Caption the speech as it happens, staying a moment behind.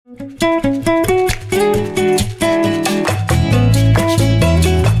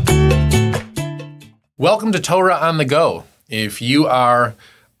Welcome to Torah on the Go. If you are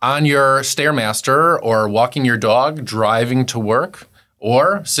on your Stairmaster or walking your dog, driving to work,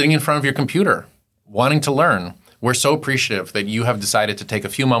 or sitting in front of your computer, wanting to learn, we're so appreciative that you have decided to take a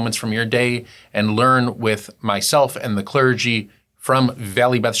few moments from your day and learn with myself and the clergy from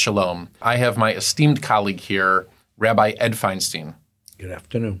Valley Beth Shalom. I have my esteemed colleague here, Rabbi Ed Feinstein. Good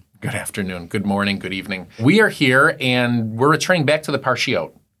afternoon. Good afternoon. Good morning. Good evening. We are here and we're returning back to the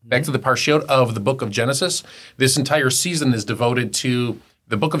Parshiot. Back to the Parshiot of the book of Genesis. This entire season is devoted to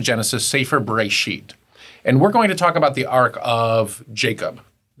the book of Genesis, Sefer Bereshit. And we're going to talk about the arc of Jacob.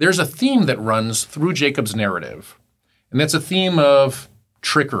 There's a theme that runs through Jacob's narrative, and that's a theme of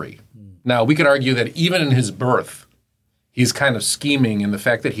trickery. Now, we could argue that even in his birth, he's kind of scheming in the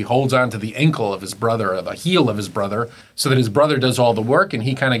fact that he holds on to the ankle of his brother, or the heel of his brother, so that his brother does all the work, and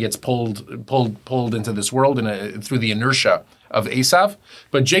he kind of gets pulled into this world through the inertia of Esav.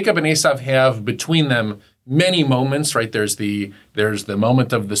 But Jacob and Esav have between them many moments, right? There's the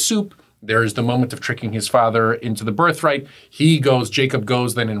moment of the soup. There's the moment of tricking his father into the birthright. Jacob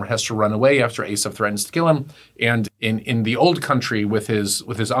goes then and has to run away after Esav threatens to kill him. And in the old country with his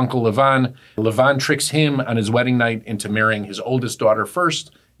uncle Lavan tricks him on his wedding night into marrying his oldest daughter first,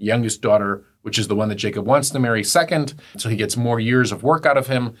 youngest daughter, which is the one that Jacob wants to marry second. So he gets more years of work out of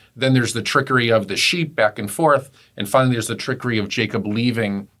him. Then there's the trickery of the sheep back and forth. And finally, there's the trickery of Jacob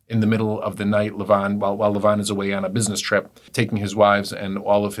leaving in the middle of the night, while Lavan is away on a business trip, taking his wives and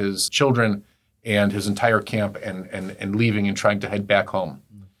all of his children and his entire camp and leaving and trying to head back home.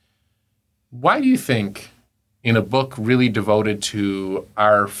 Why do you think in a book really devoted to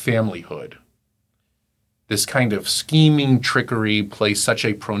our familyhood, this kind of scheming trickery plays such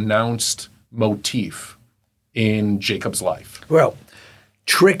a pronounced motif in Jacob's life? Well,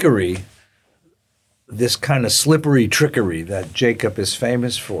 trickery, this kind of slippery trickery that Jacob is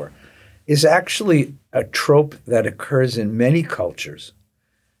famous for, is actually a trope that occurs in many cultures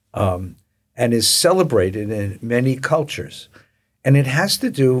and is celebrated in many cultures. And it has to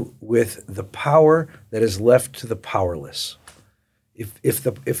do with the power that is left to the powerless. If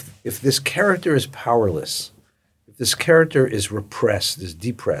this character is powerless, if this character is repressed, is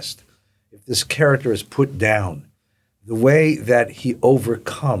depressed, if this character is put down, the way that he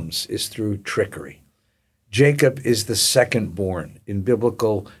overcomes is through trickery. Jacob is the second born. In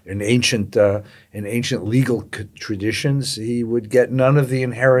ancient legal traditions, he would get none of the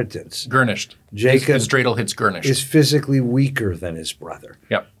inheritance. Garnished. Jacob, his dreidel hits garnished. Is physically weaker than his brother.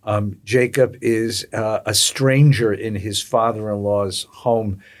 Yep. Jacob is a stranger in his father-in-law's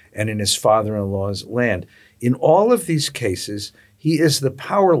home and in his father-in-law's land. In all of these cases, he is the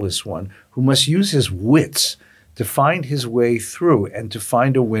powerless one who must use his wits to find his way through and to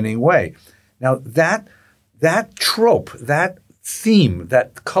find a winning way. Now, that trope, that theme,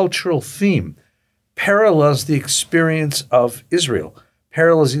 that cultural theme, parallels the experience of Israel,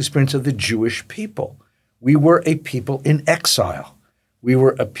 parallels the experience of the Jewish people. We were a people in exile. We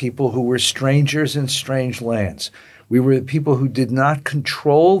were a people who were strangers in strange lands. We were a people who did not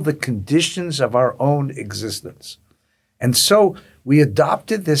control the conditions of our own existence. And so we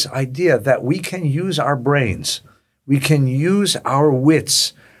adopted this idea that we can use our brains, we can use our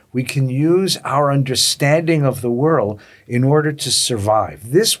wits, we can use our understanding of the world in order to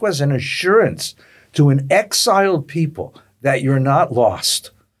survive. This was an assurance to an exiled people that you're not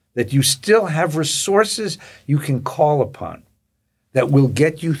lost, that you still have resources you can call upon, that will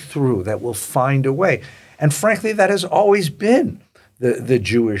get you through, that will find a way. And frankly, that has always been the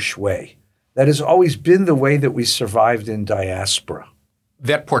Jewish way. That has always been the way that we survived in diaspora.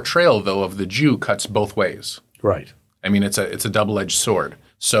 That portrayal, though, of the Jew cuts both ways. Right. I mean, it's a double-edged sword.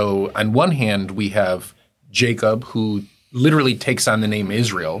 So on one hand, we have Jacob, who literally takes on the name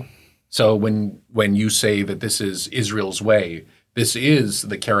Israel. So when you say that this is Israel's way, this is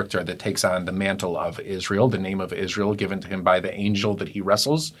the character that takes on the mantle of Israel, the name of Israel given to him by the angel that he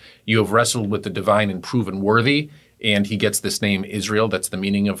wrestles. You have wrestled with the divine and proven worthy, and he gets this name Israel. That's the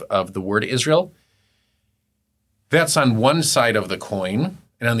meaning of the word Israel. That's on one side of the coin.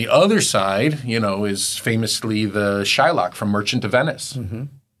 And on the other side, is famously the Shylock from Merchant of Venice,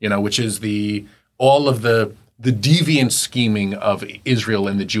 which is all of the deviant scheming of Israel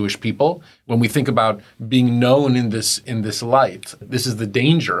and the Jewish people. When we think about being known in this light, this is the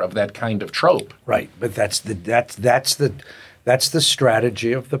danger of that kind of trope. Right, but that's the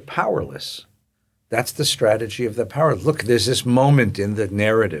strategy of the powerless. That's the strategy of the powerless. Look, there's this moment in the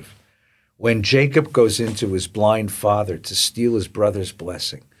narrative when Jacob goes into his blind father to steal his brother's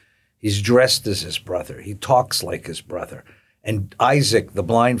blessing. He's dressed as his brother. He talks like his brother. And Isaac, the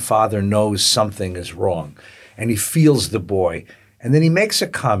blind father, knows something is wrong, and he feels the boy. And then he makes a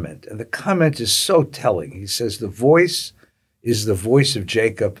comment, and the comment is so telling. He says, the voice is the voice of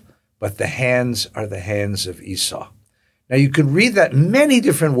Jacob, but the hands are the hands of Esau. Now, you can read that many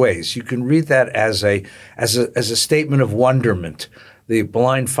different ways. You can read that as a statement of wonderment. The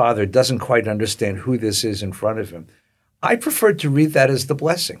blind father doesn't quite understand who this is in front of him. I prefer to read that as the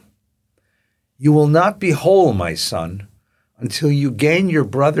blessing. You will not be whole, my son, until you gain your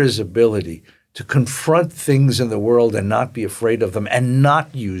brother's ability to confront things in the world and not be afraid of them and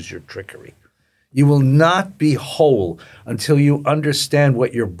not use your trickery. You will not be whole until you understand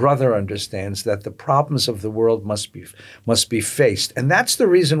what your brother understands, that the problems of the world must be faced. And that's the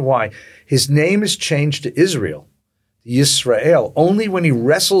reason why his name is changed to Israel, Yisrael, only when he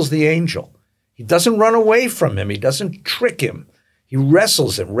wrestles the angel. He doesn't run away from him. He doesn't trick him. He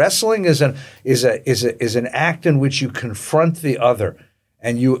wrestles him. Wrestling is an act in which you confront the other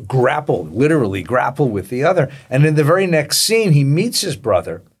and you literally grapple with the other. And in the very next scene, he meets his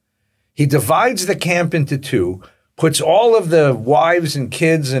brother. He divides the camp into two, puts all of the wives and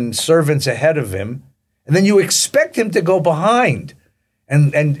kids and servants ahead of him, and then you expect him to go behind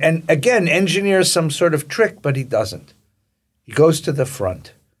and again engineer some sort of trick, but he doesn't. He goes to the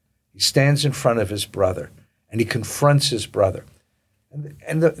front. He stands in front of his brother, and he confronts his brother.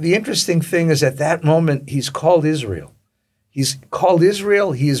 And the interesting thing is, at that moment, he's called Israel. He's called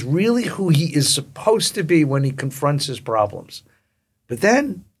Israel. He is really who he is supposed to be when he confronts his problems. But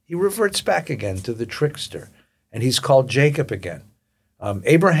then he reverts back again to the trickster, and he's called Jacob again.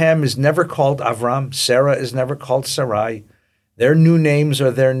 Abraham is never called Avram. Sarah is never called Sarai. Their new names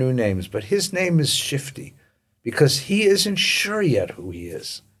are their new names, but his name is shifty because he isn't sure yet who he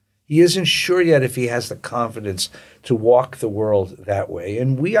is. He isn't sure yet if he has the confidence to walk the world that way.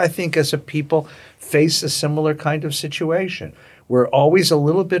 And we, I think, as a people, face a similar kind of situation. We're always a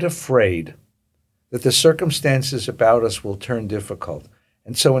little bit afraid that the circumstances about us will turn difficult.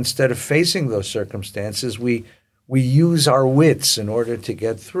 And so instead of facing those circumstances, we use our wits in order to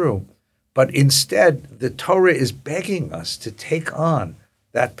get through. But instead, the Torah is begging us to take on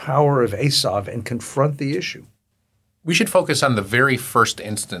that power of Esav and confront the issue. We should focus on the very first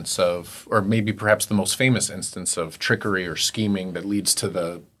instance of, or maybe perhaps the most famous instance of trickery or scheming that leads to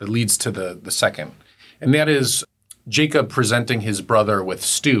the second. And that is Jacob presenting his brother with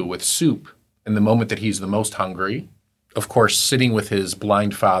soup, in the moment that he's the most hungry. Of course, sitting with his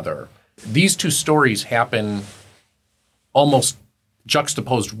blind father. These two stories happen almost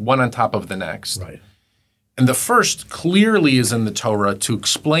juxtaposed one on top of the next. Right. And the first clearly is in the Torah to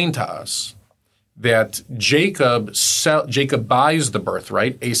explain to us that Jacob buys the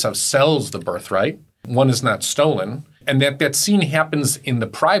birthright, Esau sells the birthright. One is not stolen. And that scene happens in the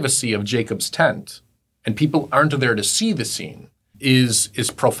privacy of Jacob's tent. And people aren't there to see the scene is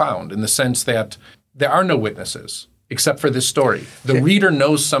profound in the sense that there are no witnesses except for this story. The reader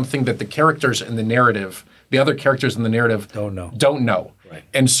knows something that the characters in the narrative, the other characters in the narrative don't know. Right.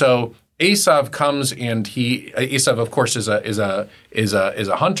 And so Esav comes, and Esav, of course, is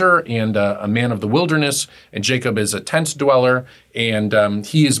a hunter and a man of the wilderness, and Jacob is a tent dweller, and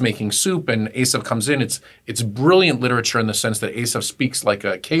he is making soup, and Esav comes in. It's brilliant literature in the sense that Esav speaks like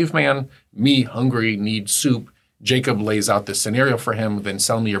a caveman. Me, hungry, need soup. Jacob lays out this scenario for him. Then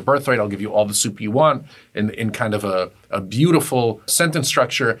sell me your birthright. I'll give you all the soup you want. In kind of a beautiful sentence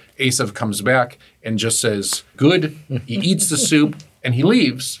structure, Esav comes back and just says, good. He eats the soup and he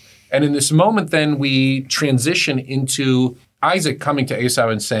leaves. And in this moment, then we transition into Isaac coming to Esau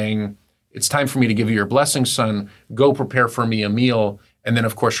and saying, it's time for me to give you your blessing, son. Go prepare for me a meal. And then,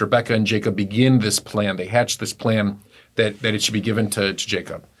 of course, Rebekah and Jacob begin this plan. They hatch this plan that it should be given to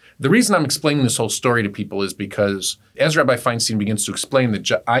Jacob. The reason I'm explaining this whole story to people is because as Rabbi Feinstein begins to explain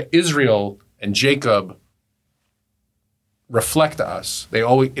that Israel and Jacob reflect us, it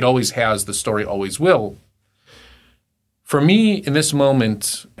always has, the story always will. For me, in this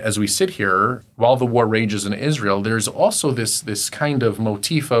moment, as we sit here, while the war rages in Israel, there's also this kind of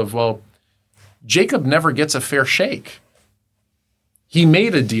motif of, well, Jacob never gets a fair shake. He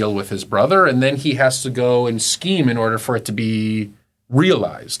made a deal with his brother, and then he has to go and scheme in order for it to be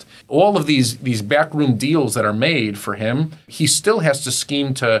realized. All of these backroom deals that are made for him, he still has to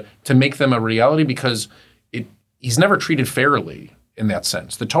scheme to make them a reality because he's never treated fairly in that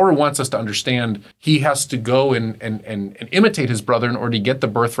sense. The Torah wants us to understand he has to go and imitate his brother in order to get the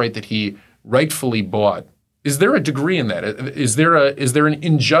birthright that he rightfully bought. Is there a degree in that? Is there an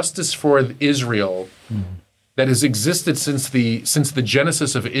injustice for Israel that has existed since the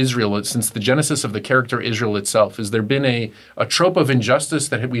genesis of Israel, since the genesis of the character Israel itself? Has there been a trope of injustice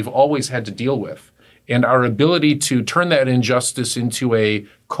that we've always had to deal with? And our ability to turn that injustice into a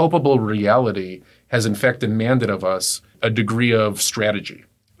culpable reality has in fact demanded of us a degree of strategy.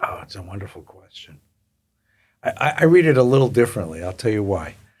 Oh, it's a wonderful question. I read it a little differently. I'll tell you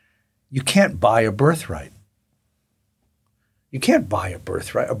why. You can't buy a birthright. You can't buy a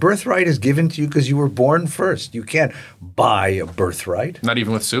birthright. A birthright is given to you because you were born first. You can't buy a birthright. Not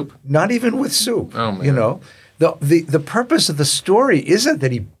even with soup? Not even with soup. Oh, man. You know, the purpose of the story isn't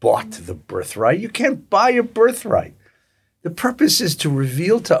that he bought the birthright. You can't buy a birthright. The purpose is to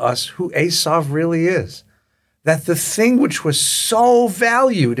reveal to us who Esau really is. That the thing which was so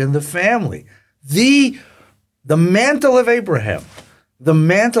valued in the family, the mantle of Abraham, the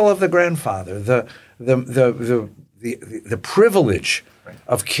mantle of the grandfather, the privilege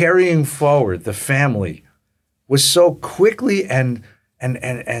of carrying forward the family was so quickly and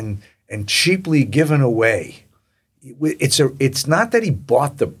cheaply given away. It's not that he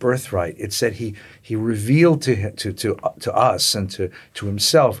bought the birthright. It's that he revealed to us and to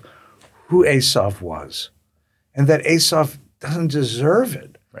himself who Esau was, and that Esau doesn't deserve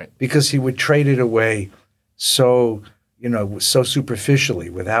it, right? Because he would trade it away so superficially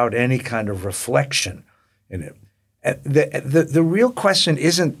without any kind of reflection in it. The real question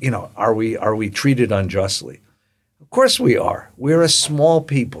isn't, are we treated unjustly? Of course we are. We're a small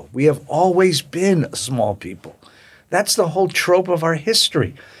people. We have always been a small people. That's the whole trope of our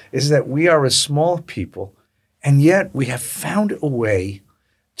history, is that we are a small people, and yet we have found a way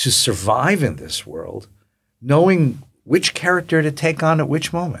to survive in this world, knowing which character to take on at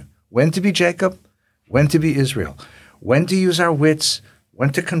which moment, when to be Jacob, when to be Israel, when to use our wits, when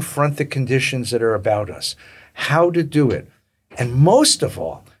to confront the conditions that are about us, how to do it. And most of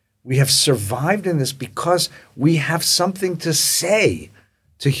all, we have survived in this because we have something to say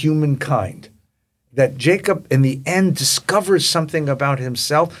to humankind. That Jacob, in the end, discovers something about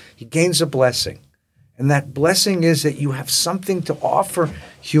himself. He gains a blessing. And that blessing is that you have something to offer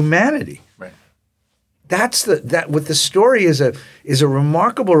humanity. Right. What the story is a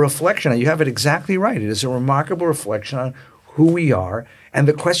remarkable reflection on. You have it exactly right. It is a remarkable reflection on who we are and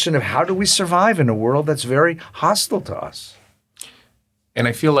the question of how do we survive in a world that's very hostile to us. And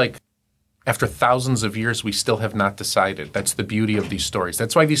I feel like after thousands of years, we still have not decided. That's the beauty of these stories.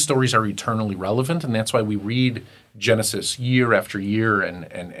 That's why these stories are eternally relevant, and that's why we read Genesis year after year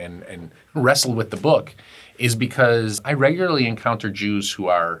and wrestle with the book, is because I regularly encounter Jews who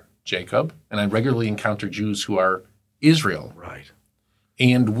are Jacob, and I regularly encounter Jews who are Israel. Right.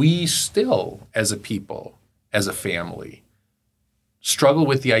 And we still, as a people, as a family, struggle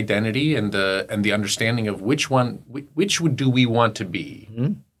with the identity and the understanding of which do we want to be.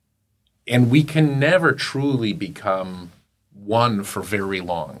 Mm-hmm. And we can never truly become one for very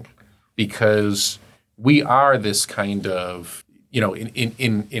long, because we are this kind of,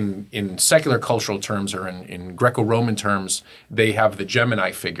 in secular cultural terms or in Greco-Roman terms, they have the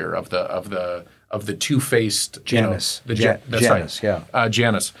Gemini figure of the two-faced Janus. Janus, right. Yeah.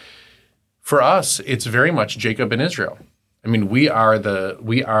 Janus. For us, it's very much Jacob and Israel. I mean, we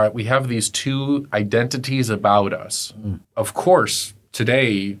have these two identities about us. Mm. Of course,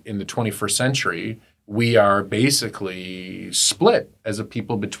 today, in the 21st century, we are basically split as a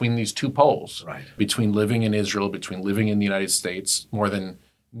people between these two poles, right? Between living in Israel, between living in the United States. More than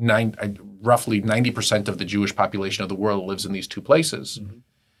roughly 90% of the Jewish population of the world lives in these two places. Mm-hmm.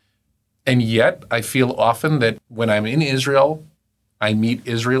 And yet, I feel often that when I'm in Israel, I meet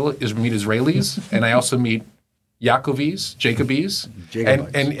Israelis, and I also meet Jacobese,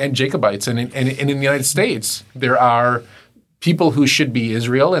 and Jacobites. And in the United States, there are people who should be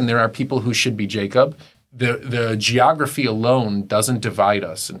Israel, and there are people who should be Jacob. The geography alone doesn't divide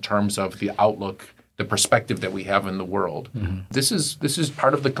us in terms of the outlook, the perspective that we have in the world. Mm-hmm. This is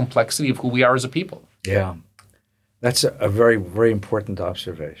part of the complexity of who we are as a people. Yeah, that's a very, very important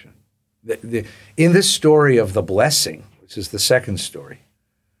observation. In this story of the blessing, which is the second story,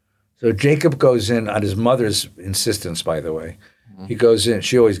 so Jacob goes in on his mother's insistence, by the way. He goes in.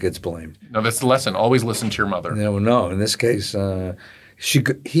 She always gets blamed. No, that's the lesson. Always listen to your mother. No. In this case,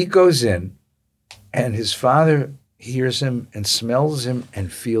 he goes in, and his father hears him and smells him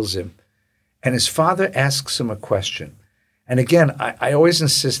and feels him. And his father asks him a question. And again, I always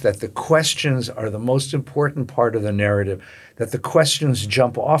insist that the questions are the most important part of the narrative, that the questions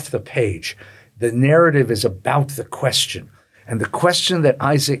jump off the page. The narrative is about the question. And the question that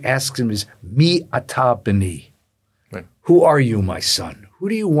Isaac asks him is, Mi ata b'ni. Right. Who are you, my son? Who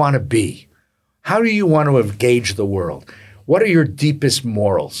do you want to be? How do you want to engage the world? What are your deepest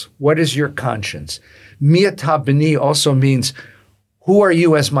morals? What is your conscience? Mi ata b'ni also means, who are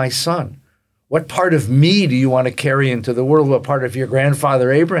you as my son? What part of me do you want to carry into the world? What part of your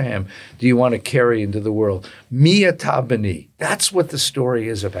grandfather Abraham do you want to carry into the world? Mi ata bani. That's what the story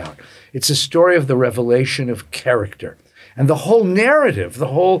is about. It's a story of the revelation of character. And the whole narrative, the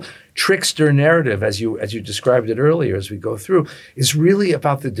whole trickster narrative, as you described it earlier as we go through, is really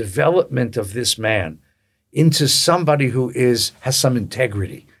about the development of this man into somebody who has some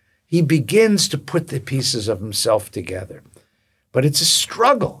integrity. He begins to put the pieces of himself together. But it's a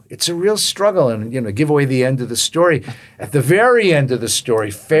struggle. It's a real struggle. And, give away the end of the story. At the very end of the story,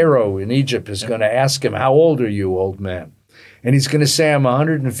 Pharaoh in Egypt is going to ask him, how old are you, old man? And he's going to say, I'm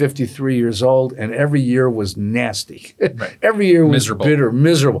 153 years old, and every year was nasty. Right. Every year was bitter,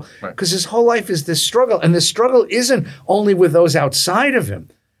 miserable. Because his whole life is this struggle. And the struggle isn't only with those outside of him.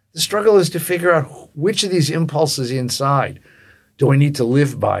 The struggle is to figure out which of these impulses inside do I need to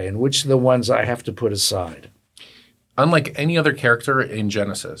live by, and which are the ones I have to put aside. Unlike any other character in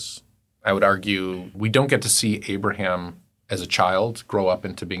Genesis, I would argue we don't get to see Abraham as a child grow up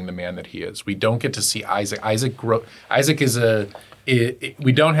into being the man that he is. We don't get to see Isaac. Isaac is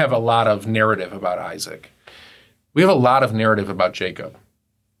we don't have a lot of narrative about Isaac. We have a lot of narrative about Jacob.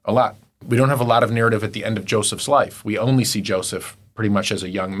 A lot. We don't have a lot of narrative at the end of Joseph's life. We only see Joseph pretty much as a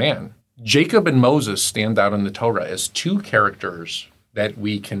young man. Jacob and Moses stand out in the Torah as two characters that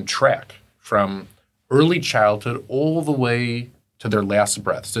we can track from early childhood all the way to their last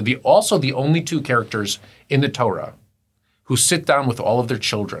breath. So also the only two characters in the Torah who sit down with all of their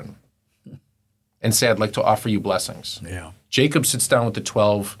children and say, I'd like to offer you blessings. Yeah. Jacob sits down with the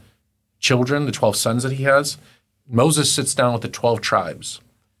 12 children, the 12 sons that he has. Moses sits down with the 12 tribes.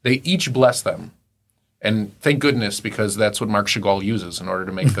 They each bless them. And thank goodness, because that's what Marc Chagall uses in order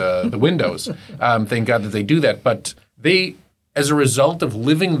to make the windows. Thank God that they do that. But they, as a result of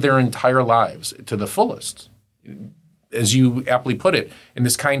living their entire lives to the fullest, as you aptly put it, in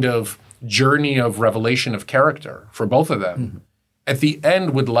this kind of journey of revelation of character for both of them, at the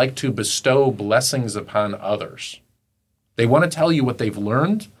end would like to bestow blessings upon others. They want to tell you what they've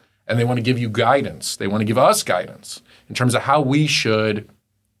learned, and they want to give you guidance. They want to give us guidance in terms of how we should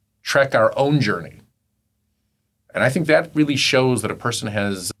trek our own journey. And I think that really shows that a person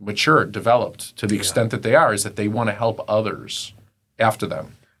has matured, developed to the extent that they are, is that they want to help others after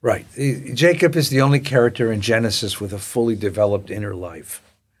them. Right. Jacob is the only character in Genesis with a fully developed inner life.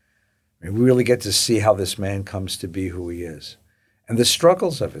 We really get to see how this man comes to be who he is. And the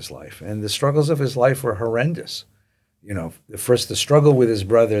struggles of his life. And the struggles of his life were horrendous. First the struggle with his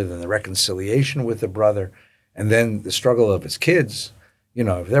brother, then the reconciliation with the brother, and then the struggle of his kids.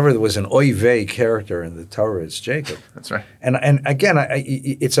 If ever there was an oy vey character in the Torah, it's Jacob. That's right. And again,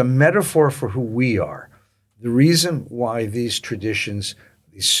 it's a metaphor for who we are. The reason why these traditions,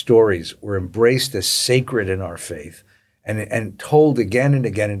 these stories were embraced as sacred in our faith and told again and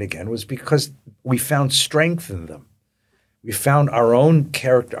again and again was because we found strength in them. We found our own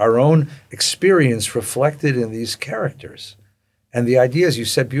character, our own experience reflected in these characters. And the idea, as you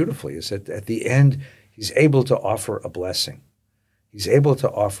said beautifully, is that at the end, he's able to offer a blessing. He's able to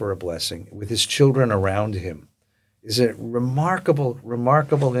offer a blessing with his children around him. Is a remarkable,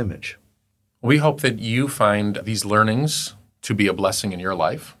 remarkable image. We hope that you find these learnings to be a blessing in your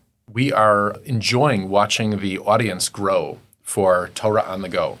life. We are enjoying watching the audience grow for Torah on the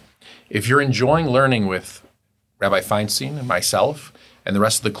Go. If you're enjoying learning with Rabbi Feinstein and myself and the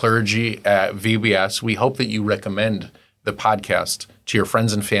rest of the clergy at VBS, we hope that you recommend the podcast to your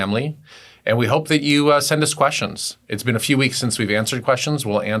friends and family. And we hope that you send us questions. It's been a few weeks since we've answered questions.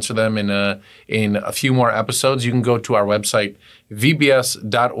 We'll answer them in a few more episodes. You can go to our website,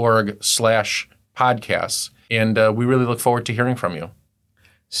 vbs.org/podcasts. And we really look forward to hearing from you.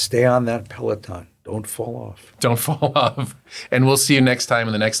 Stay on that Peloton. Don't fall off. Don't fall off. And we'll see you next time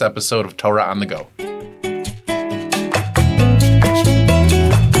in the next episode of Torah on the Go.